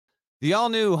The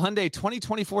all-new Hyundai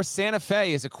 2024 Santa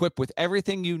Fe is equipped with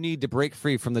everything you need to break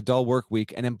free from the dull work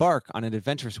week and embark on an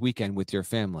adventurous weekend with your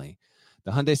family.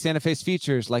 The Hyundai Santa Fe's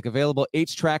features like available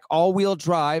H-Track all-wheel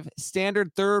drive,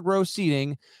 standard third-row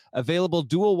seating, available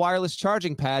dual wireless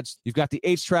charging pads. You've got the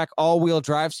H-Track all-wheel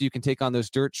drive so you can take on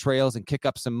those dirt trails and kick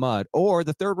up some mud. Or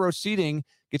the third-row seating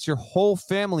gets your whole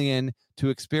family in to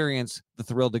experience the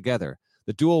thrill together.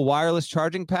 The dual wireless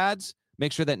charging pads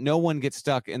make sure that no one gets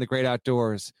stuck in the great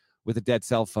outdoors with a dead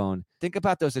cell phone. Think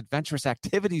about those adventurous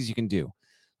activities you can do.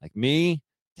 Like me,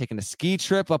 taking a ski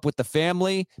trip up with the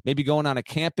family, maybe going on a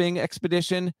camping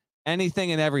expedition,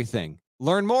 anything and everything.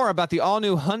 Learn more about the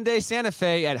all-new Hyundai Santa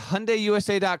Fe at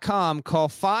HyundaiUSA.com. Call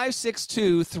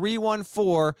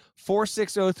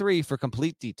 562-314-4603 for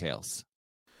complete details.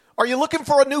 Are you looking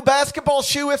for a new basketball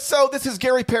shoe? If so, this is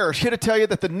Gary Parrish here to tell you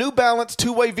that the New Balance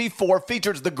 2-Way V4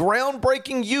 features the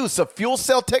groundbreaking use of fuel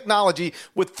cell technology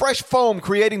with fresh foam,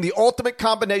 creating the ultimate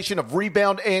combination of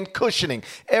rebound and cushioning.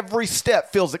 Every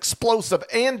step feels explosive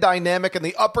and dynamic, and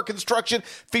the upper construction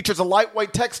features a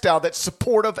lightweight textile that's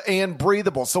supportive and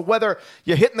breathable. So whether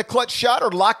you're hitting the clutch shot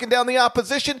or locking down the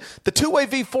opposition, the 2-Way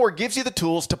V4 gives you the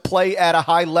tools to play at a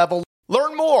high level.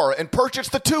 Learn more and purchase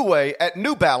the 2-Way at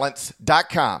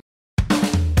newbalance.com.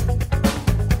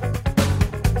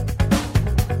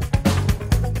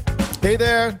 Hey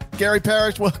there, Gary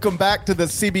Parrish. Welcome back to the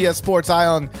CBS Sports Eye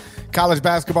on College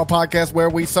Basketball Podcast, where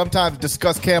we sometimes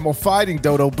discuss camel fighting,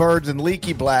 dodo birds, and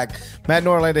leaky black. Matt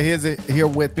Norlander is here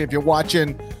with me. If you're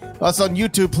watching us on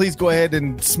YouTube, please go ahead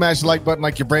and smash the like button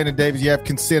like you're Brandon Davis. You have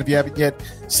consent. If you haven't yet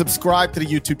subscribed to the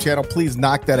YouTube channel, please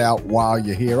knock that out while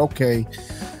you're here. Okay,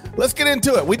 let's get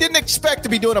into it. We didn't expect to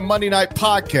be doing a Monday night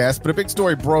podcast, but a big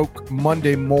story broke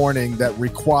Monday morning that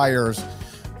requires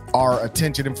our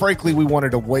attention. And frankly, we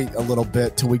wanted to wait a little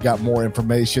bit till we got more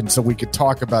information so we could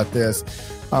talk about this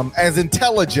as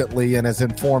intelligently and as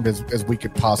informed as we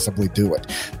could possibly do it.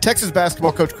 Texas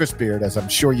basketball coach Chris Beard, as I'm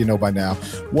sure you know by now,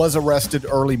 was arrested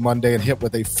early Monday and hit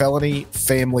with a felony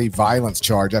family violence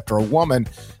charge after a woman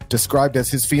described as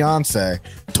his fiance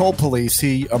told police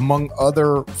he, among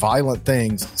other violent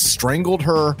things, strangled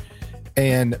her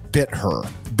and bit her.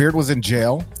 Beard was in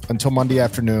jail until Monday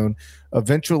afternoon,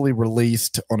 eventually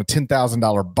released on a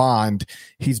 $10,000 bond.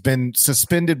 He's been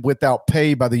suspended without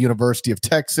pay by the University of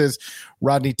Texas.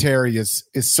 Rodney Terry is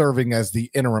serving as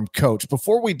the interim coach.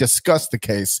 Before we discuss the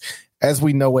case as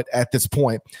we know it at this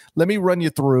point, let me run you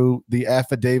through the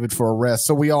affidavit for arrest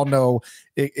so we all know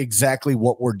exactly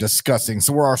what we're discussing.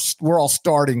 So we're all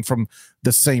starting from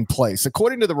the same place.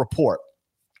 According to the report,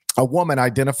 a woman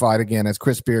identified again as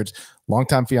Chris Beard's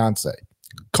longtime fiance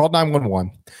called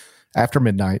 911 after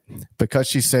midnight because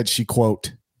she said she,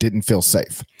 quote, didn't feel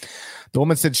safe. The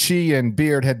woman said she and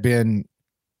Beard had been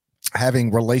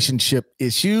having relationship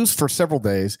issues for several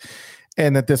days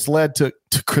and that this led to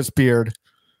Chris Beard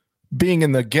being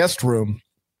in the guest room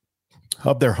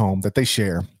of their home that they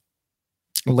share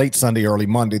late Sunday, early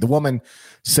Monday. The woman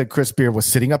said Chris Beard was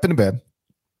sitting up in bed.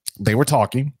 They were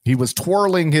talking. He was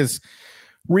twirling his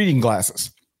reading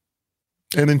glasses.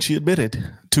 And then she admitted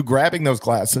to grabbing those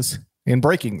glasses and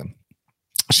breaking them.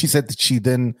 She said that she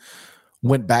then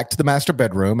went back to the master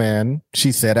bedroom, and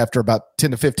she said after about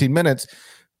 10 to 15 minutes,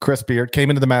 Chris Beard came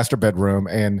into the master bedroom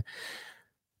and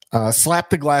eventually slapped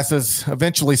the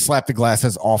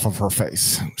glasses off of her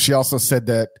face. She also said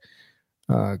that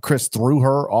Chris threw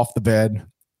her off the bed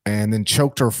and then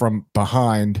choked her from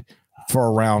behind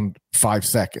for around 5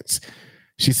 seconds.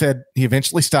 She said he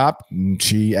eventually stopped.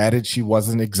 She added she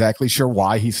wasn't exactly sure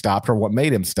why he stopped or what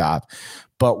made him stop.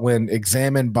 But when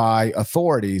examined by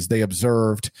authorities, they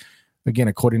observed, again,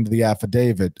 according to the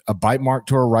affidavit, a bite mark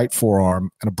to her right forearm,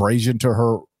 an abrasion to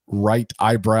her right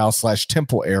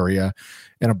eyebrow/temple area,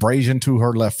 an abrasion to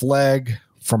her left leg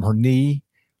from her knee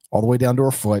all the way down to her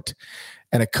foot,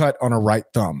 and a cut on her right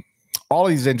thumb. All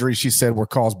of these injuries, she said, were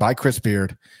caused by Chris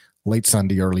Beard late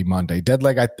Sunday, early Monday. Dead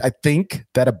leg, I think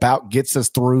that about gets us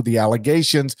through the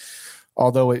allegations.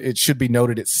 Although it should be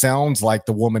noted, it sounds like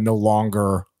the woman no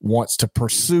longer wants to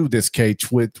pursue this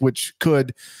case, which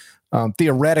could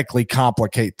theoretically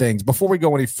complicate things. Before we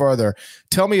go any further,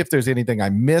 tell me if there's anything I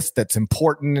missed that's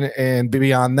important. And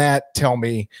beyond that, tell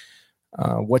me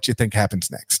what you think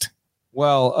happens next.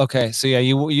 Well, okay. So, yeah,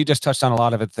 you just touched on a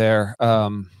lot of it there.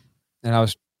 And I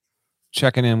was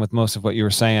checking in with most of what you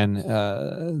were saying.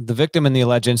 The victim in the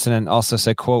alleged incident also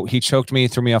said, quote, he choked me,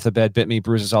 threw me off the bed, bit me,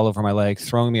 bruises all over my leg,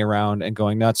 throwing me around and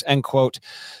going nuts, end quote.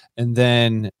 And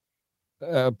then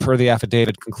per the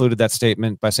affidavit, concluded that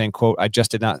statement by saying, quote, I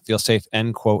just did not feel safe,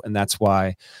 end quote. And that's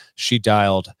why she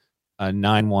dialed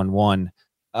 911.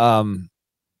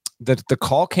 the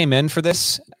call came in for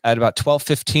this at about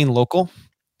 12:15 local.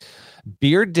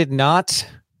 Beard did not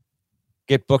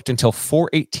get booked until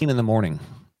 4:18 in the morning.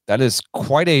 That is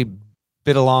quite a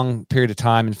bit a long period of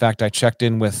time. In fact, I checked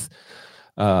in with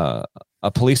a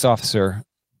police officer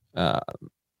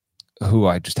who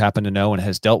I just happen to know and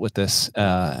has dealt with this,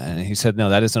 and he said, no,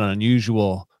 that is an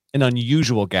unusual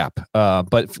gap.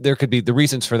 But there could be, the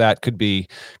reasons for that could be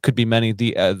many.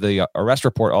 The arrest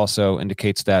report also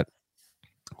indicates that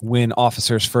when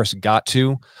officers first got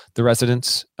to the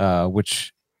residence,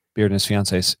 which Beard and his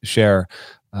fiancée share,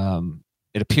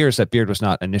 it appears that Beard was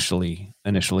not initially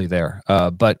there,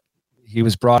 but he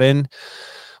was brought in,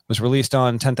 was released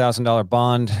on $10,000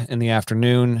 bond in the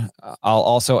afternoon. I'll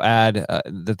also add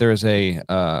that there is a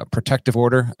protective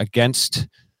order against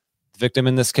the victim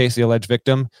in this case, the alleged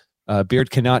victim. Beard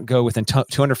cannot go within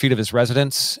 200 feet of his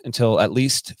residence until at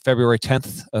least February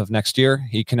 10th of next year.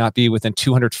 He cannot be within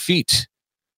 200 feet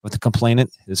of the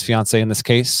complainant, his fiancée in this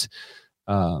case,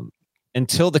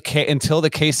 until the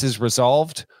case is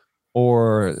resolved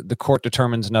or the court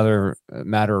determines another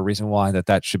matter or reason why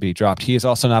that should be dropped. He is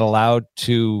also not allowed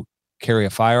to carry a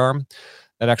firearm.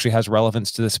 That actually has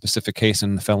relevance to this specific case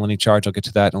and the felony charge. I'll get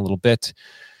to that in a little bit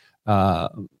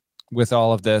with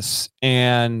all of this.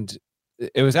 And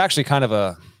it was actually kind of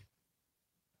a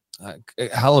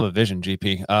hell of a vision,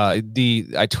 GP. I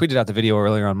tweeted out the video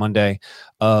earlier on Monday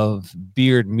of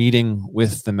Beard meeting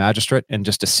with the magistrate, and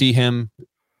just to see him,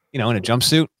 in a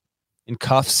jumpsuit, in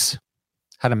cuffs,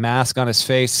 had a mask on his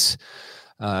face,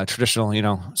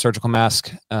 traditional, surgical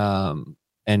mask,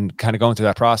 and kind of going through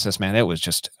that process, man, it was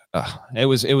just, it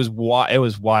was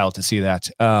wild to see that.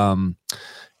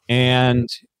 And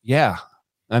yeah,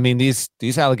 I mean, these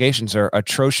allegations are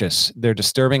atrocious. They're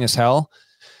disturbing as hell.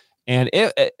 And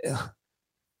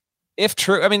if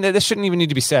true, I mean, this shouldn't even need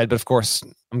to be said, but of course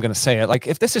I'm going to say it. Like,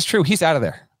 if this is true, he's out of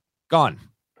there, gone,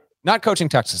 not coaching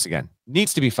Texas again,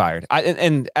 needs to be fired.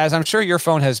 And as I'm sure your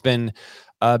phone has been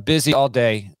busy all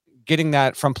day, getting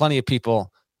that from plenty of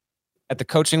people at the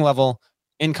coaching level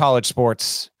in college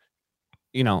sports,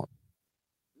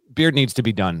 Beard needs to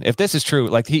be done. If this is true,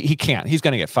 like he can't, he's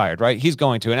going to get fired, right? He's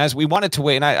going to. And as we wanted to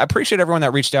wait, and I appreciate everyone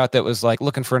that reached out that was like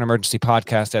looking for an emergency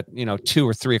podcast at, 2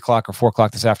 or 3 o'clock or 4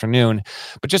 o'clock this afternoon.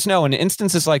 But just know, in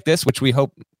instances like this, which we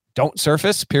hope don't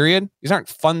surface, period, these aren't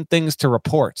fun things to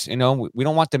report. We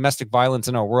don't want domestic violence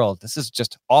in our world. This is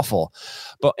just awful.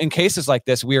 But in cases like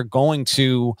this, we are going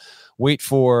to wait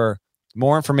for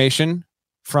more information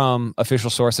from official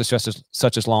sources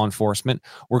such as law enforcement.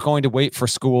 We're going to wait for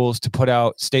schools to put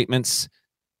out statements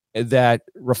that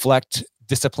reflect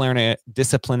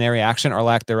disciplinary action or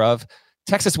lack thereof.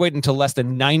 Texas waited until less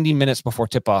than 90 minutes before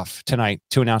tip-off tonight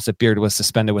to announce that Beard was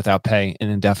suspended without pay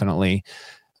and indefinitely.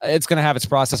 It's going to have its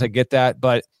process. I get that,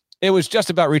 but it was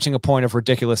just about reaching a point of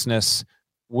ridiculousness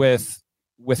with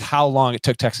how long it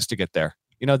took Texas to get there.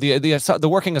 The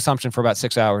working assumption for about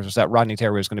 6 hours was that Rodney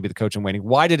Terry was going to be the coach in waiting.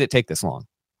 Why did it take this long?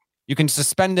 You can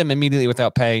suspend him immediately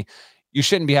without pay. You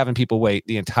shouldn't be having people wait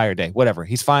the entire day. Whatever.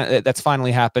 He's fine. That's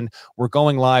finally happened. We're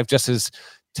going live just as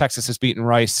Texas has beaten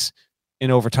Rice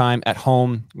in overtime at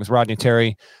home with Rodney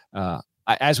Terry.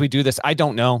 As we do this, I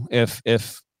don't know if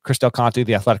Chris Del Conte,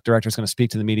 the athletic director, is going to speak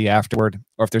to the media afterward,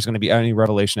 or if there's going to be any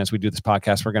revelation as we do this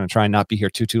podcast. We're going to try and not be here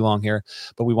too long here,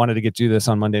 but we wanted to do this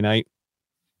on Monday night.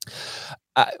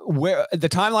 Where the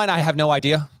timeline, I have no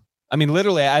idea. I mean,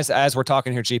 literally, as we're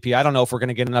talking here, GP, I don't know if we're going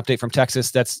to get an update from Texas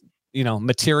that's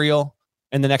material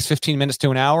in the next 15 minutes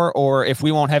to an hour, or if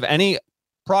we won't have any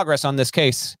progress on this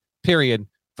case, period,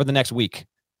 for the next week.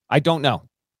 I don't know.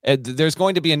 There's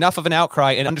going to be enough of an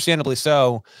outcry, and understandably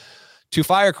so, to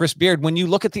fire Chris Beard. When you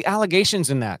look at the allegations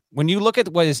in that, when you look at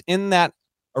what is in that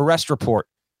arrest report,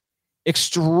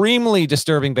 extremely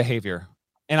disturbing behavior.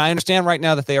 And I understand right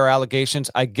now that they are allegations.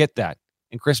 I get that.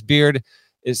 And Chris Beard,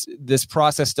 this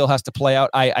process still has to play out.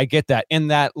 I get that.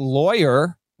 And that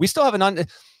lawyer, we still have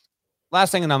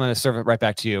last thing, and I'm going to serve it right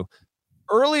back to you.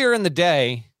 Earlier in the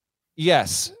day,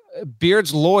 yes,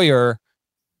 Beard's lawyer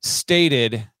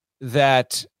stated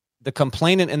that the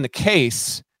complainant in the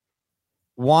case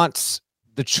wants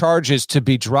the charges to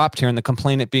be dropped here, and the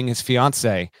complainant being his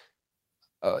fiance.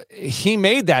 He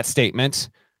made that statement.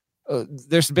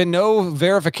 There's been no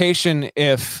verification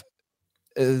if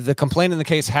the complainant in the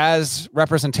case has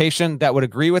representation that would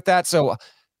agree with that. So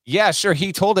yeah, sure,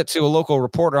 he told it to a local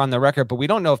reporter on the record, but we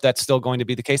don't know if that's still going to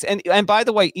be the case. And by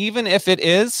the way, even if it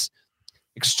is,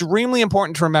 extremely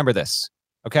important to remember this,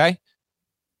 okay?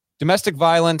 Domestic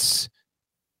violence,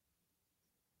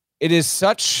 it is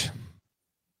such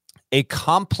a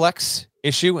complex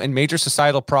issue and major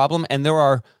societal problem, and there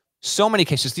are so many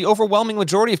cases. The overwhelming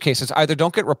majority of cases either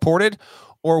don't get reported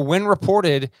or when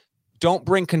reported, don't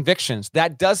bring convictions.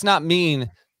 That does not mean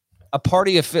a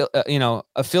party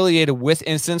affiliated with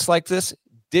incidents like this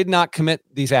did not commit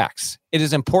these acts. It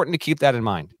is important to keep that in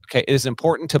mind. Okay, it is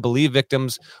important to believe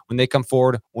victims when they come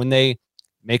forward, when they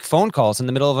make phone calls in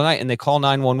the middle of the night and they call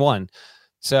 911.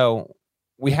 So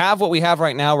we have what we have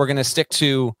right now. We're going to stick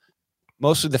to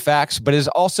most of the facts, but it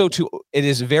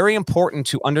is very important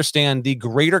to understand the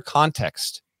greater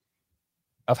context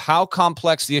of how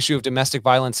complex the issue of domestic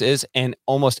violence is, and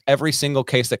almost every single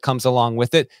case that comes along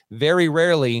with it. Very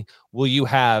rarely will you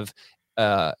have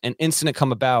an incident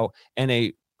come about and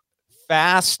a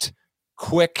fast,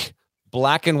 quick,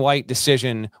 black and white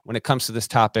decision when it comes to this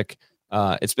topic.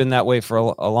 It's been that way for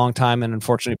a long time, and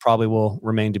unfortunately probably will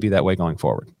remain to be that way going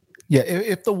forward. Yeah,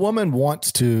 if the woman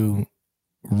wants to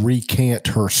recant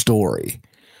her story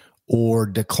or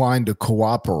decline to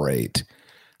cooperate,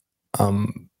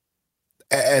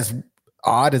 as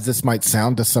odd as this might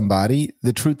sound to somebody,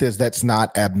 the truth is that's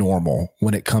not abnormal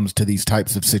when it comes to these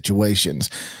types of situations.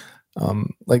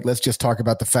 Let's just talk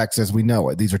about the facts as we know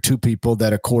it. These are two people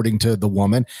that, according to the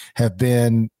woman, have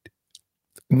been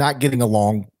not getting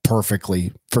along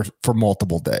perfectly for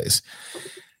multiple days.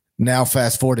 Now,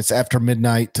 fast forward, it's after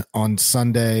midnight on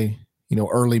Sunday,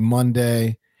 early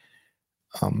Monday.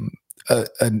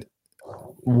 A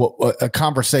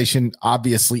conversation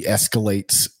obviously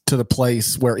escalates to the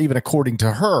place where, even according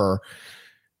to her,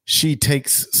 she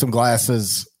takes some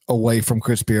glasses away from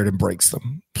Chris Beard and breaks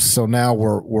them. So now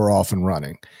we're off and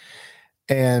running.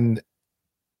 And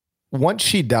once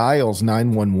she dials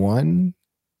 911,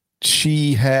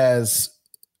 she has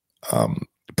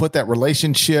put that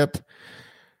relationship,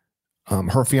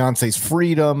 her fiance's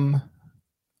freedom,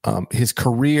 his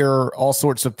career, all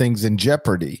sorts of things in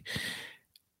jeopardy.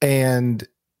 And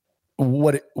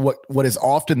what is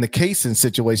often the case in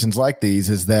situations like these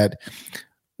is that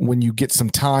when you get some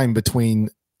time between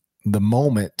the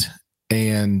moment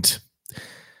and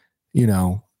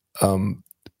a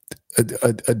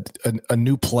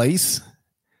new place,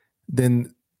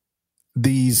 then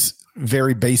these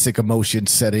very basic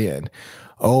emotions set in.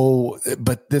 Oh,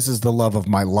 but this is the love of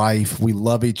my life. We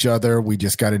love each other. We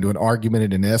just got into an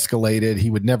argument and it escalated.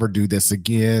 He would never do this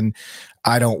again.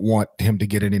 I don't want him to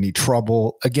get in any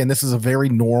trouble. Again, this is a very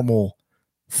normal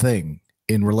thing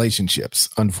in relationships,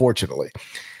 unfortunately.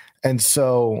 And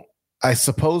so I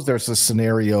suppose there's a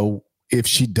scenario, if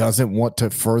she doesn't want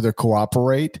to further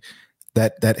cooperate,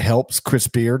 that helps Chris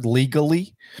Beard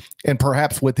legally and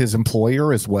perhaps with his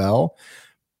employer as well.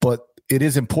 But it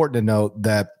is important to note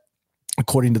that,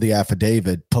 according to the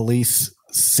affidavit, police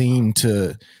seem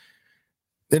to,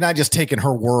 they're not just taking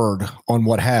her word on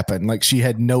what happened. Like, she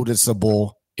had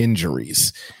noticeable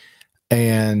injuries,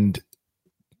 and,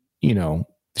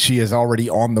 she is already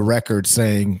on the record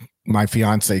saying my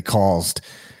fiance caused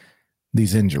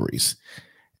these injuries.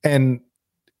 And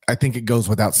I think it goes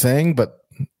without saying, but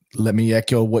let me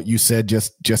echo what you said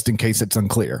just in case it's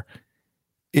unclear.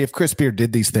 If Chris Beard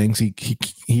did these things,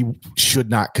 he should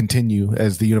not continue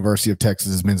as the University of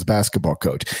Texas men's basketball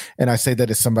coach. And I say that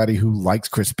as somebody who likes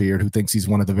Chris Beard, who thinks he's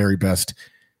one of the very best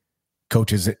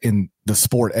coaches in the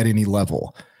sport at any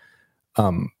level.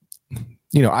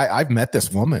 I've met this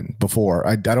woman before.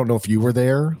 I don't know if you were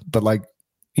there, but I've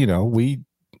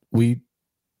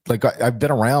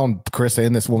been around Chris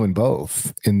and this woman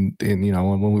both in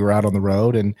when we were out on the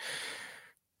road, and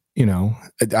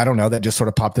I don't know, that just sort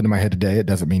of popped into my head today. It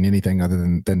doesn't mean anything other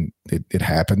than it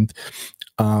happened.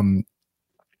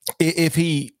 If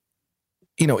he,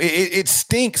 it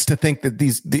stinks to think that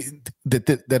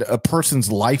that a person's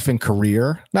life and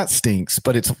career, not stinks,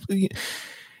 but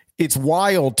it's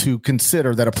wild to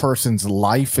consider that a person's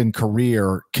life and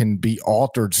career can be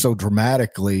altered so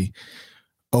dramatically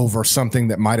over something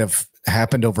that might have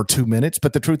happened over 2 minutes.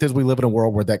 But the truth is, we live in a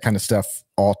world where that kind of stuff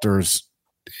alters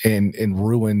and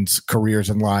ruins careers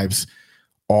and lives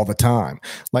all the time.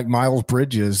 Like Miles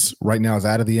Bridges right now is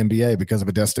out of the NBA because of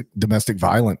a domestic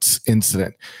violence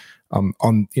incident.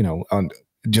 On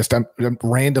just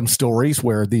random stories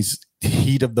where these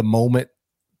heat of the moment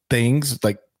things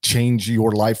like change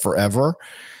your life forever.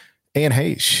 Anne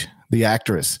Heche, the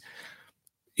actress,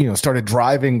 started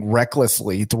driving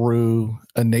recklessly through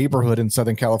a neighborhood in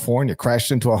Southern California,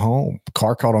 crashed into a home,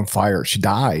 car caught on fire. She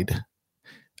died.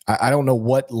 I don't know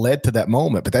what led to that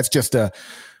moment, but that's just that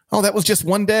was just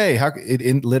one day. How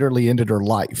it literally ended her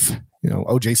life.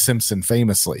 O.J. Simpson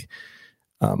famously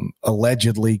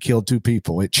allegedly killed 2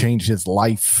 people. It changed his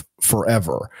life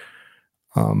forever.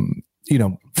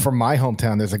 From my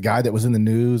hometown, there's a guy that was in the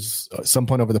news at some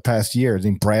point over the past year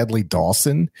named Bradley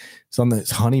Dawson. He's on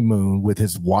his honeymoon with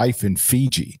his wife in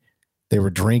Fiji. They were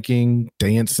drinking,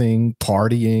 dancing,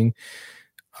 partying,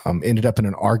 ended up in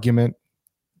an argument,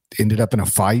 ended up in a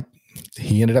fight.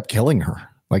 He ended up killing her.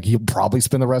 Like, he'll probably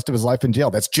spend the rest of his life in jail.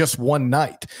 That's just one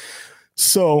night.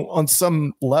 So on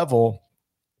some level,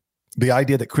 the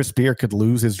idea that Chris Beard could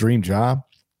lose his dream job,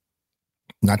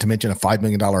 not to mention a $5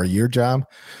 million a year job,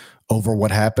 over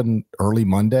what happened early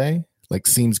Monday, like,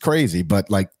 seems crazy. But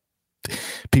like,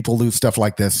 people lose stuff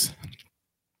like this,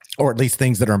 or at least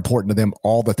things that are important to them,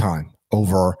 all the time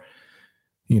over,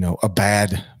 a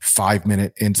bad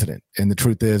 5-minute incident. And the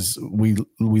truth is, we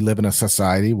live in a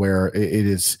society where it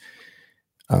is,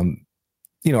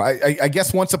 I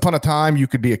guess once upon a time you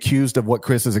could be accused of what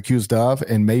Chris is accused of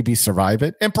and maybe survive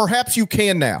it. And perhaps you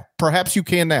can now.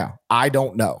 I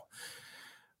don't know.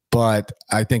 But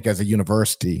I think as a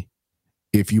university,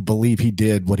 if you believe he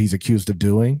did what he's accused of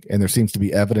doing, and there seems to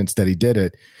be evidence that he did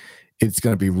it, it's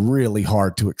going to be really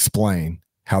hard to explain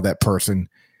how that person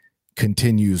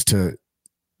continues to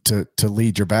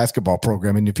lead your basketball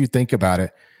program. And if you think about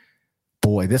it,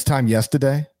 boy, this time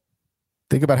yesterday,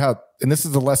 think about how, and this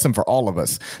is a lesson for all of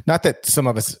us, not that some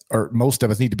of us or most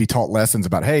of us need to be taught lessons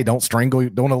about, hey, don't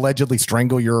allegedly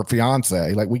strangle your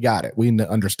fiance. Like, we got it. We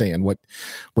understand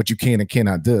what you can and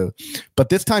cannot do. But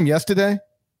this time yesterday,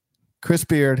 Chris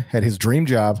Beard had his dream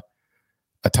job,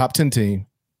 a top 10 team,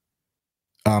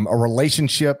 a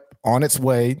relationship on its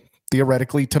way,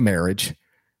 theoretically, to marriage,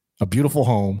 a beautiful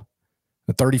home,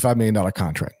 a $35 million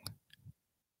contract.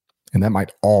 And that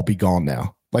might all be gone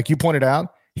now. Like you pointed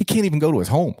out, he can't even go to his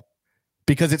home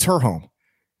because it's her home.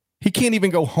 He can't even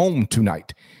go home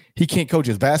tonight. He can't coach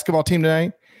his basketball team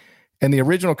tonight. And the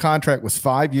original contract was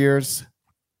 5 years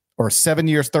or 7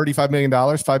 years, $35 million,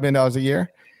 $5 million a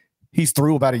year. He's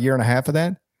through about a year and a half of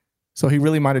that. So he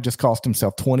really might have just cost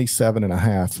himself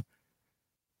 $27.5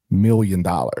 million.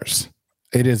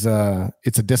 It's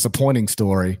a disappointing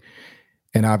story,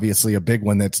 and obviously a big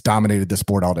one that's dominated the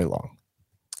sport all day long.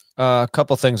 A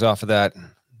couple things off of that.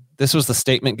 This was the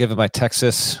statement given by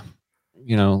Texas,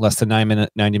 less than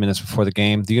 90 minutes before the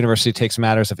game. The university takes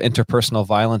matters of interpersonal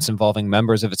violence involving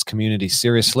members of its community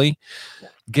seriously.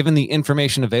 Given the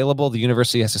information available, the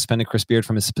university has suspended Chris Beard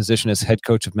from his position as head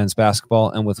coach of men's basketball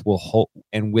and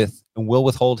will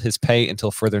withhold his pay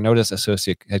until further notice.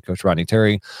 Associate head coach Rodney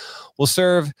Terry will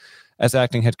serve as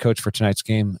acting head coach for tonight's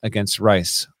game against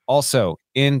Rice. Also,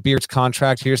 in Beard's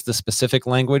contract, here's the specific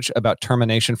language about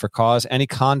termination for cause. Any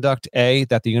conduct,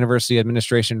 that the university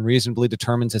administration reasonably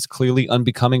determines is clearly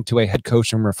unbecoming to a head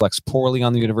coach and reflects poorly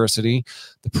on the university,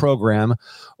 the program,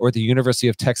 or the University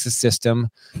of Texas system,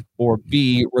 or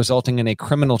B, resulting in a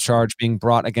criminal charge being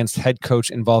brought against head coach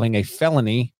involving a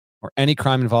felony or any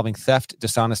crime involving theft,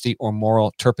 dishonesty, or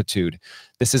moral turpitude.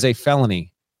 This is a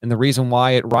felony, and the reason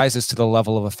why it rises to the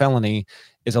level of a felony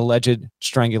is alleged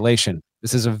strangulation.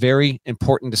 This is a very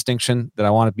important distinction that I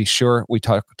want to be sure we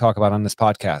talk about on this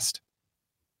podcast.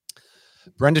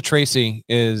 Brenda Tracy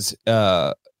is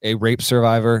a rape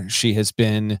survivor. She has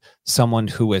been someone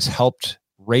who has helped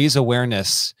raise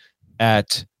awareness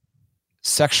at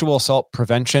sexual assault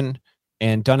prevention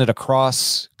and done it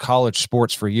across college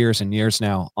sports for years and years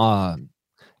now.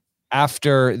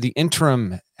 After the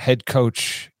interim head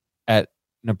coach at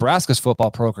Nebraska's football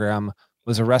program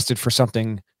was arrested for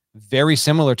something very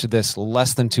similar to this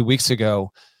less than 2 weeks ago,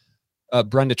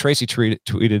 Brenda Tracy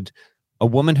tweeted, "A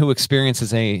woman who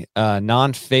experiences a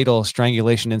non-fatal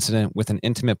strangulation incident with an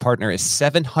intimate partner is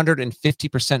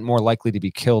 750% more likely to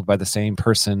be killed by the same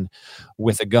person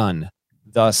with a gun.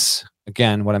 Thus,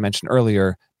 again, what I mentioned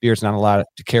earlier, Beard's not allowed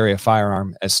to carry a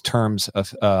firearm as terms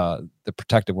of the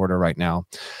protective order right now."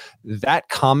 That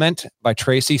comment by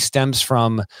Tracy stems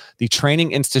from the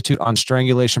Training Institute on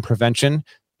Strangulation Prevention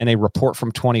and a report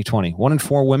from 2020. 1 in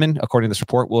 4 women, according to this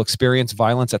report, will experience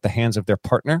violence at the hands of their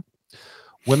partner.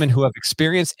 Women who have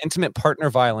experienced intimate partner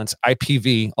violence,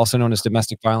 IPV, also known as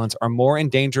domestic violence, are more in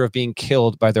danger of being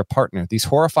killed by their partner. These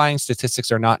horrifying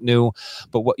statistics are not new,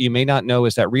 but what you may not know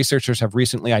is that researchers have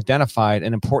recently identified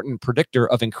an important predictor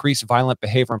of increased violent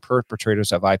behavior in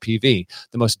perpetrators of IPV.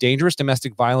 The most dangerous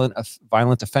domestic violent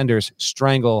offenders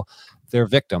strangle their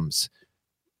victims.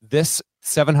 This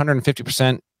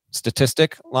 750%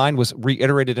 statistic line was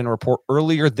reiterated in a report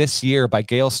earlier this year by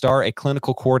Gail Starr, a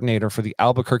clinical coordinator for the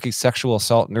Albuquerque Sexual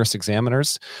Assault Nurse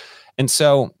Examiners. And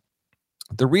so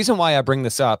the reason why I bring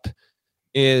this up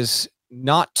is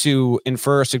not to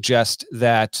infer or suggest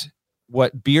that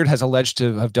what Beard has alleged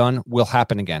to have done will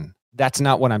happen again. That's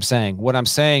not what I'm saying. What I'm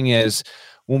saying is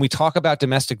when we talk about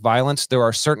domestic violence, there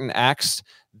are certain acts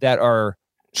that are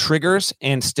triggers,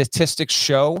 and statistics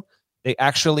show they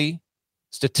actually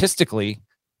statistically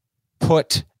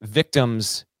put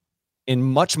victims in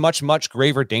much, much, much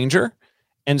graver danger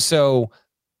And so,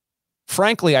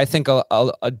 frankly, I think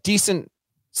a decent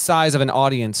size of an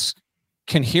audience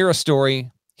can hear a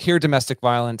story, hear domestic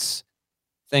violence,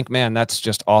 think, man, that's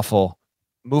just awful,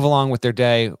 move along with their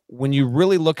day. When you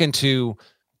really look into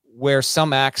where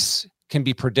some acts can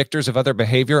be predictors of other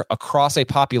behavior across a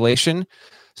population,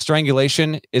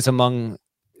 strangulation is among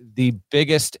the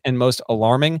biggest and most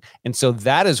alarming. And so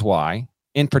that is why,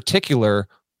 in particular,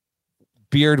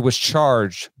 Beard was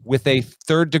charged with a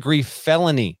third-degree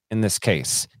felony in this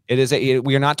case.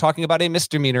 We are not talking about a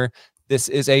misdemeanor. This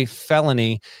is a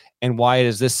felony, and why it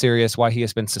is this serious, why he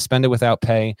has been suspended without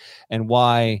pay, and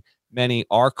why many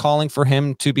are calling for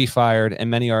him to be fired, and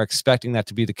many are expecting that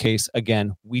to be the case.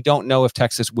 Again, we don't know if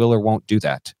Texas will or won't do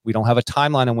that. We don't have a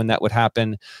timeline on when that would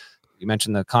happen. You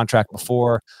mentioned the contract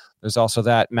before. There's also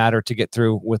that matter to get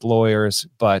through with lawyers,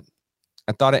 but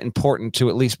I thought it important to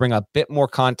at least bring a bit more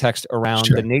context around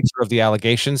the nature of the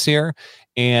allegations here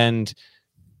and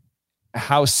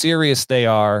how serious they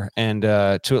are. And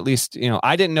to at least,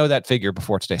 I didn't know that figure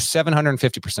before today,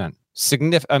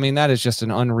 750%. I mean, that is just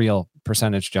an unreal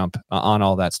percentage jump on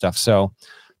all that stuff. So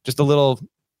just a little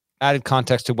added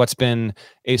context to what's been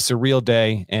a surreal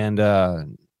day. And,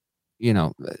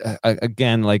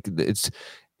 again, like it's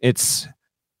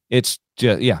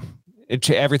just,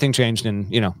 everything changed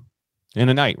in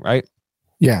a night, right?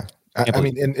 Yeah. I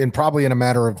mean, in probably in a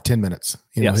matter of 10 minutes,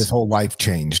 his whole life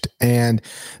changed. And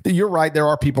you're right. There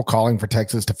are people calling for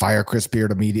Texas to fire Chris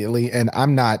Beard immediately. And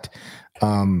I'm not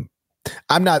one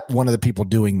of the people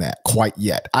doing that quite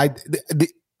yet.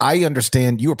 I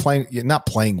understand you're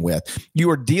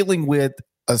dealing with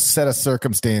a set of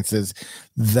circumstances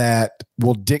that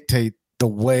will dictate the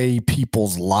way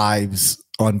people's lives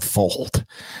unfold.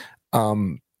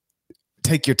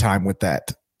 Take your time with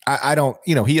that. I don't,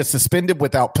 he is suspended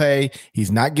without pay.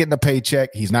 He's not getting a paycheck.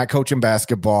 He's not coaching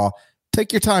basketball.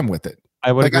 Take your time with it.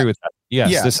 I would agree with that.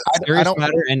 Yes. This is a serious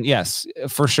matter. And yes,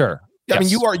 for sure. I mean,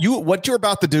 what you're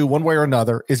about to do one way or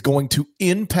another is going to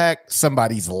impact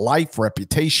somebody's life,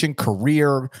 reputation,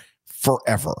 career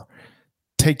forever.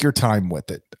 Take your time with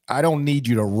it. I don't need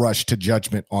you to rush to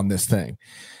judgment on this thing.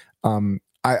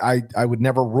 I would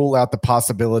never rule out the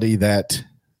possibility that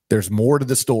there's more to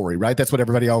the story, right? That's what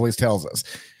everybody always tells us.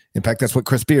 In fact, that's what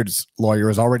Chris Beard's lawyer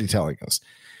is already telling us.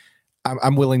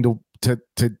 I'm willing to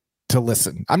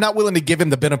listen. I'm not willing to give him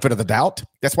the benefit of the doubt.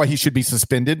 That's why he should be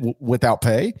suspended without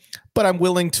pay. But I'm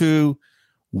willing to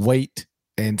wait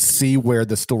and see where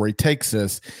the story takes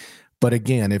us. But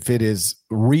again, if it is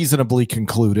reasonably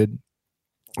concluded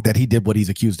that he did what he's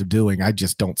accused of doing, I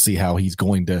just don't see how he's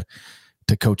going to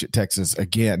coach at Texas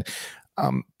again.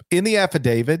 In the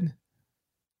affidavit,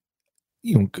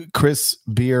 Chris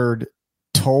Beard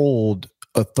told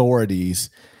authorities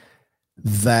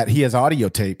that he has audio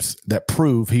tapes that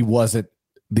prove he wasn't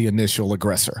the initial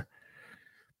aggressor.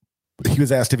 He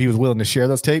was asked if he was willing to share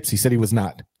those tapes. He said he was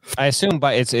not. I assume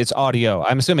it's audio.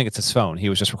 I'm assuming it's his phone. He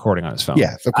was just recording on his phone.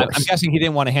 Yeah, of course. I'm guessing he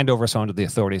didn't want to hand over his phone to the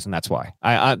authorities, and that's why.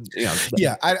 I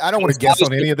don't want to guess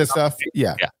on any of this stuff.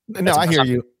 Yeah. No, I hear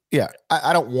you. Yeah,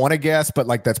 I don't want to guess, but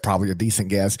that's probably a decent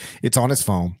guess. It's on his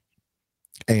phone.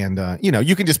 And,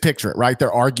 you can just picture it, right?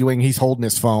 They're arguing. He's holding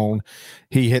his phone.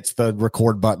 He hits the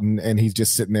record button and he's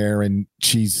just sitting there and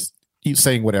he's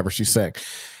saying whatever she's saying.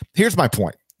 Here's my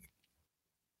point.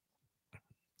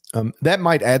 That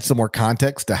might add some more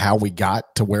context to how we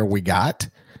got to where we got.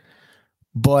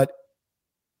 But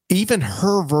even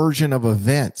her version of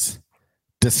events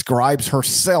describes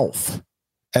herself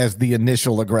as the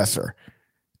initial aggressor.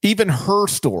 Even her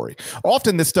story.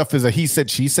 Often this stuff is a he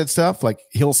said, she said stuff. Like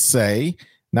he'll say,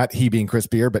 not he being Chris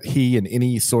Beard, but he in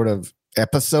any sort of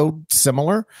episode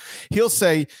similar, he'll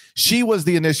say she was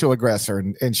the initial aggressor.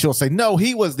 And she'll say, no,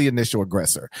 he was the initial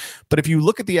aggressor. But if you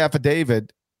look at the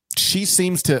affidavit, she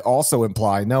seems to also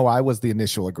imply, no, I was the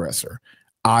initial aggressor.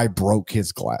 I broke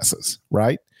his glasses,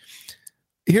 right?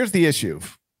 Here's the issue.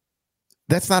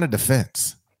 That's not a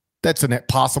defense. That's a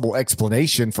possible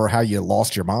explanation for how you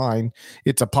lost your mind.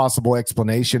 It's a possible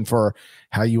explanation for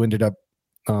how you ended up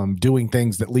doing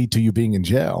things that lead to you being in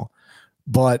jail.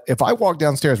 But if I walk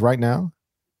downstairs right now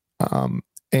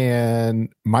and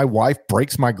my wife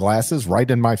breaks my glasses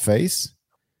right in my face,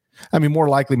 I mean, more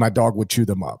likely my dog would chew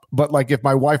them up. But if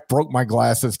my wife broke my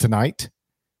glasses tonight,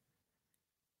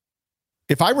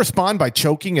 if I respond by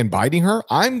choking and biting her,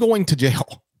 I'm going to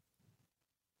jail.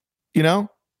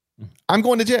 I'm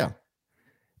going to jail.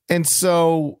 And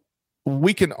so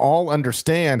we can all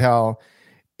understand how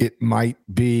it might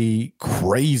be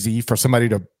crazy for somebody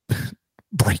to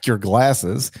break your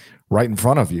glasses right in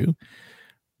front of you.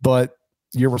 But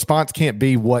your response can't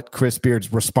be what Chris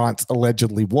Beard's response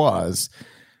allegedly was,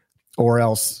 or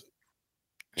else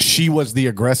she was the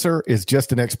aggressor is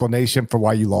just an explanation for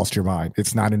why you lost your mind.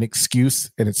 It's not an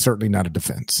excuse, and it's certainly not a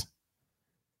defense.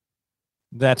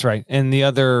 That's right. And the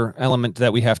other element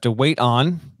that we have to wait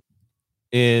on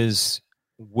is,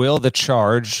 will the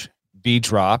charge be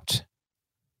dropped?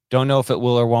 Don't know if it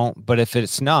will or won't, but if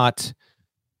it's not,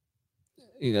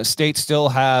 states still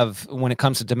have, when it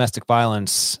comes to domestic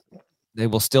violence, they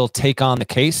will still take on the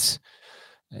case.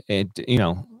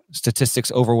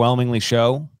 Statistics overwhelmingly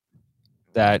show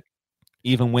that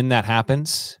even when that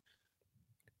happens,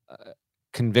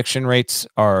 conviction rates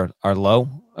are low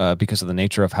because of the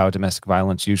nature of how domestic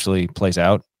violence usually plays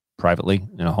out privately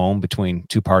in a home between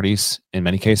two parties in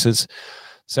many cases.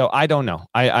 So I don't know.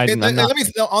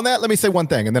 Let me say one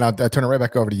thing, and then I'll turn it right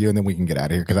back over to you, and then we can get out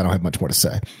of here because I don't have much more to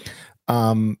say.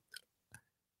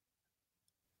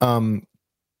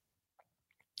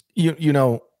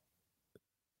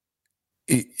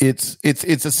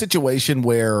 It's a situation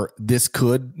where this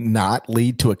could not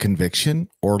lead to a conviction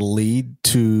or lead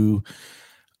to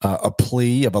a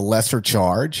plea of a lesser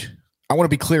charge. I want to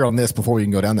be clear on this before we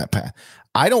can go down that path.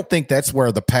 I don't think that's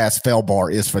where the pass-fail bar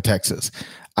is for Texas.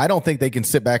 I don't think they can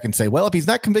sit back and say, well, if he's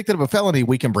not convicted of a felony,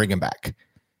 we can bring him back.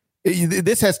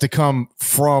 This has to come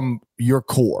from your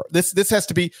core. This has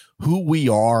to be who we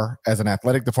are as an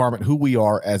athletic department, who we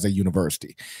are as a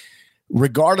university.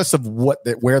 Regardless of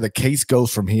where the case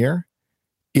goes from here,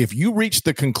 if you reach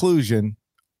the conclusion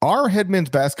our head men's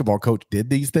basketball coach did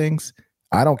these things,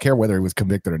 I don't care whether he was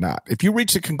convicted or not. If you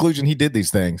reach the conclusion he did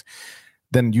these things,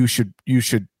 then you should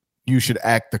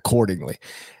act accordingly.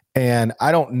 And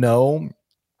I don't know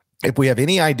if we have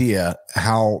any idea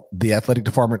how the athletic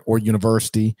department or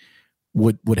university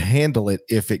would handle it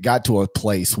if it got to a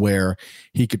place where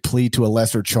he could plead to a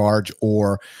lesser charge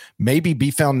or maybe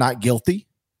be found not guilty,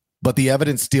 but the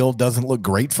evidence still doesn't look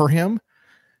great for him.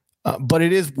 But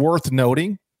it is worth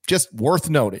noting,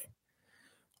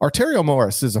 Arterio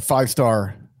Morris is a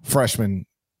 5-star freshman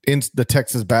in the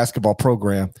Texas basketball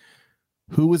program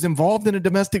who was involved in a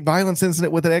domestic violence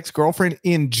incident with an ex-girlfriend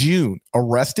in June,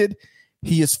 arrested.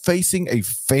 He is facing a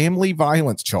family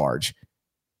violence charge,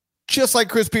 just like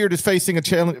Chris Beard is facing a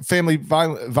family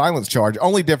violence charge.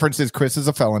 Only difference is Chris is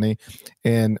a felony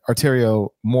and Arterio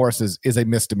Morris is a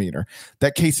misdemeanor.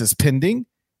 That case is pending.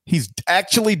 He's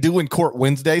actually due in court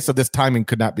Wednesday, so this timing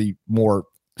could not be more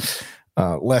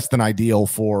less than ideal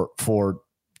for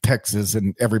Texas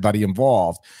and everybody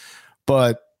involved.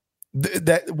 But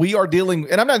that we are dealing,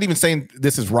 and I'm not even saying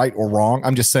this is right or wrong.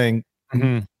 I'm just saying,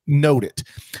 note it.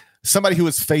 Somebody who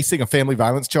is facing a family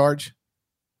violence charge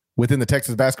within the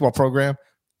Texas basketball program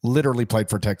literally played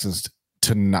for Texas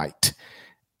tonight.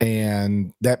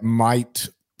 And that might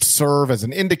serve as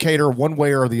an indicator one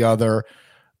way or the other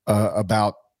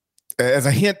about as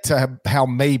a hint to how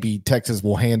maybe Texas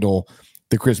will handle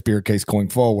the Chris Beard case going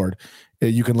forward.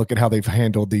 You can look at how they've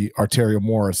handled the Arterio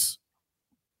Morris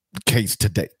case to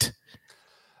date.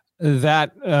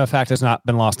 That fact has not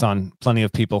been lost on plenty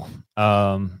of people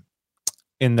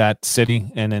in that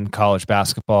city and in college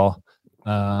basketball.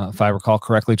 If I recall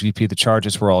correctly, GP, the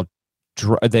charges were all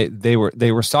they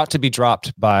were sought to be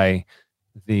dropped by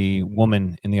the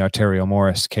woman in the Arterio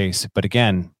Morris case, but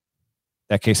again,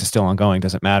 that case is still ongoing.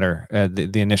 Doesn't matter.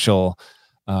 The initial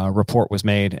report was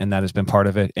made, and that has been part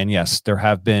of it. And yes, there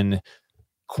have been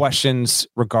questions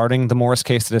regarding the Morris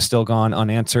case that has still gone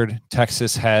unanswered.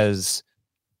 Texas has,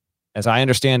 as I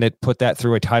understand it, put that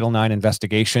through a Title IX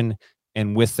investigation,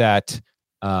 and with that,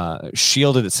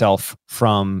 shielded itself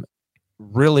from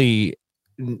really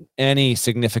any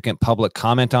significant public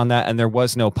comment on that. And there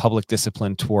was no public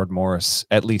discipline toward Morris,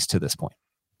 at least to this point.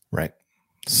 Right.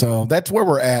 So that's where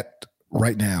we're at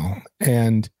right now.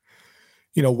 And,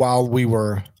 while we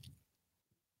were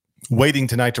waiting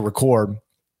tonight to record,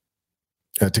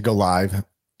 to go live,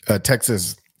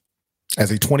 Texas, as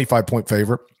a 25-point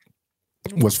favorite,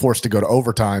 was forced to go to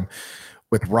overtime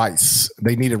with Rice.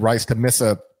 They needed Rice to miss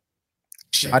a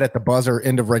shot at the buzzer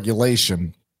end of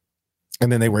regulation.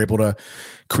 And then they were able to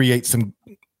create some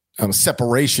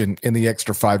separation in the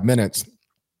extra 5 minutes.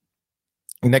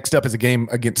 Next up is a game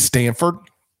against Stanford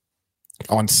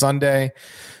on Sunday,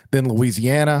 then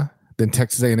Louisiana, then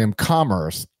Texas A&M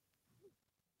Commerce.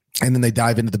 And then they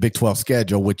dive into the Big 12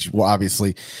 schedule, which will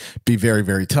obviously be very,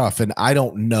 very tough. And I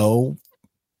don't know,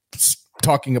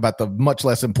 talking about the much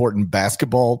less important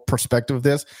basketball perspective of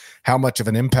this, how much of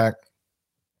an impact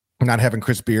not having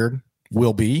Chris Beard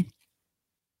will be.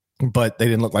 But they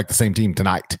didn't look like the same team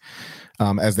tonight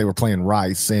as they were playing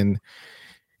Rice. And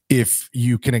if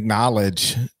you can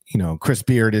acknowledge, Chris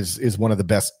Beard is one of the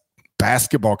best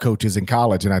basketball coaches in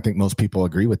college, and I think most people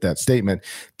agree with that statement,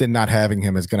 then not having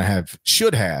him is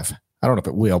should have I don't know if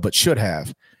it will, but should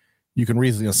have, you can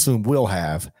reasonably assume will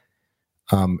have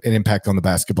an impact on the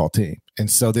basketball team.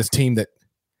 And so this team that,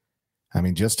 I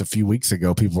mean, just a few weeks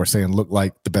ago, people were saying looked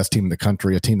like the best team in the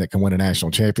country, a team that can win a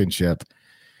national championship.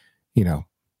 You know,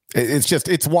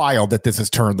 it's wild that this has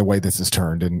turned the way this has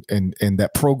turned, and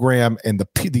that program and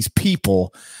these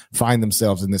people find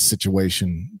themselves in this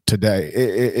situation today.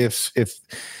 If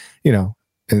you know,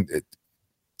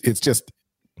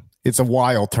 it's a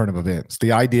wild turn of events.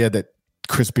 The idea that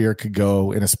Chris Beard could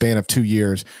go in a span of 2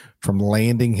 years from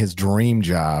landing his dream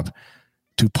job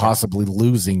to possibly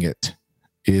losing it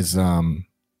is,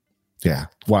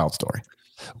 wild story.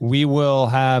 We will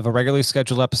have a regularly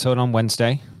scheduled episode on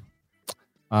Wednesday.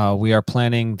 We are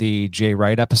planning the Jay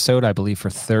Wright episode, I believe, for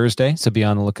Thursday, so be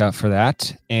on the lookout for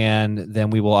that. And then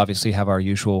we will obviously have our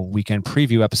usual weekend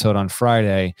preview episode on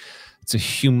Friday. It's a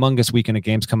humongous weekend of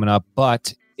games coming up,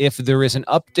 but if there is an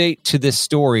update to this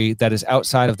story that is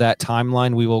outside of that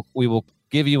timeline, we will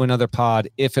give you another pod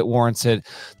if it warrants it.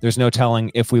 There's no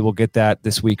telling if we will get that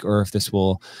this week or if this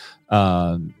will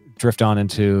drift on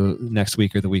into next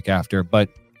week or the week after. But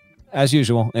as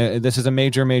usual, this is a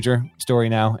major story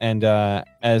now, and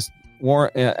as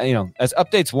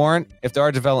updates warrant, if there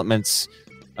are developments,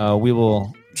 we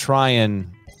will try and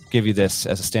give you this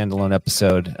as a standalone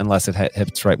episode, unless it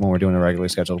hits right when we're doing a regularly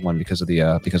scheduled one because of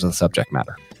the subject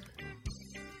matter.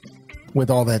 With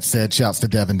all that said, shouts to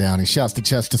Devin Downey, shouts to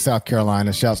Chester, South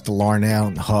Carolina, shouts to Larnell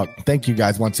and Huck. Thank you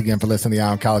guys once again for listening to the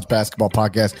Eye on College Basketball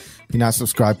Podcast. If you're not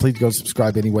subscribed, please go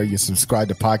subscribe anywhere you subscribe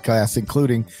to podcasts,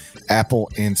 including Apple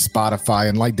and Spotify.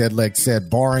 And like Deadleg said,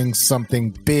 barring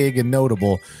something big and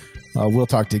notable, we'll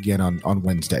talk to you again on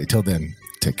Wednesday. Till then,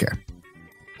 take care.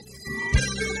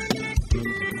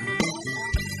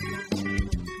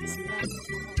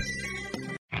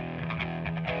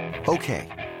 Okay,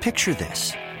 picture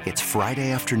this. It's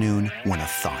Friday afternoon when a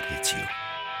thought hits you.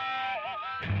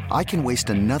 I can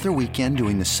waste another weekend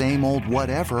doing the same old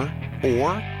whatever, or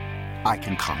I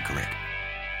can conquer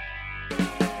it.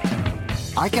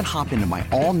 I can hop into my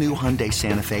all-new Hyundai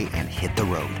Santa Fe and hit the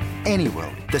road. Any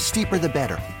road. The steeper, the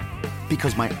better.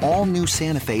 Because my all-new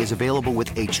Santa Fe is available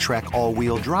with H-Track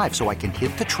all-wheel drive, so I can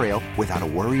hit the trail without a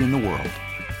worry in the world.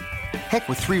 Heck,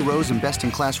 with 3 rows and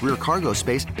best-in-class rear cargo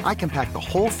space, I can pack the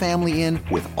whole family in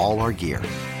with all our gear.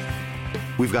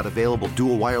 We've got available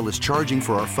dual wireless charging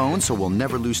for our phones, so we'll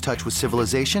never lose touch with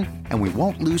civilization, and we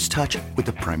won't lose touch with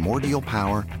the primordial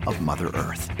power of Mother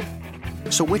Earth.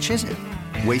 So which is it?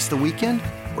 Waste the weekend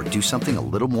or do something a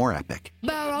little more epic?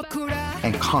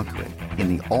 And conquer it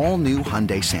in the all-new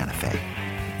Hyundai Santa Fe.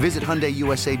 Visit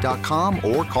HyundaiUSA.com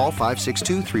or call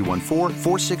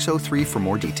 562-314-4603 for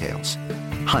more details.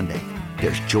 Hyundai,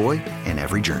 there's joy in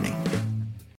every journey.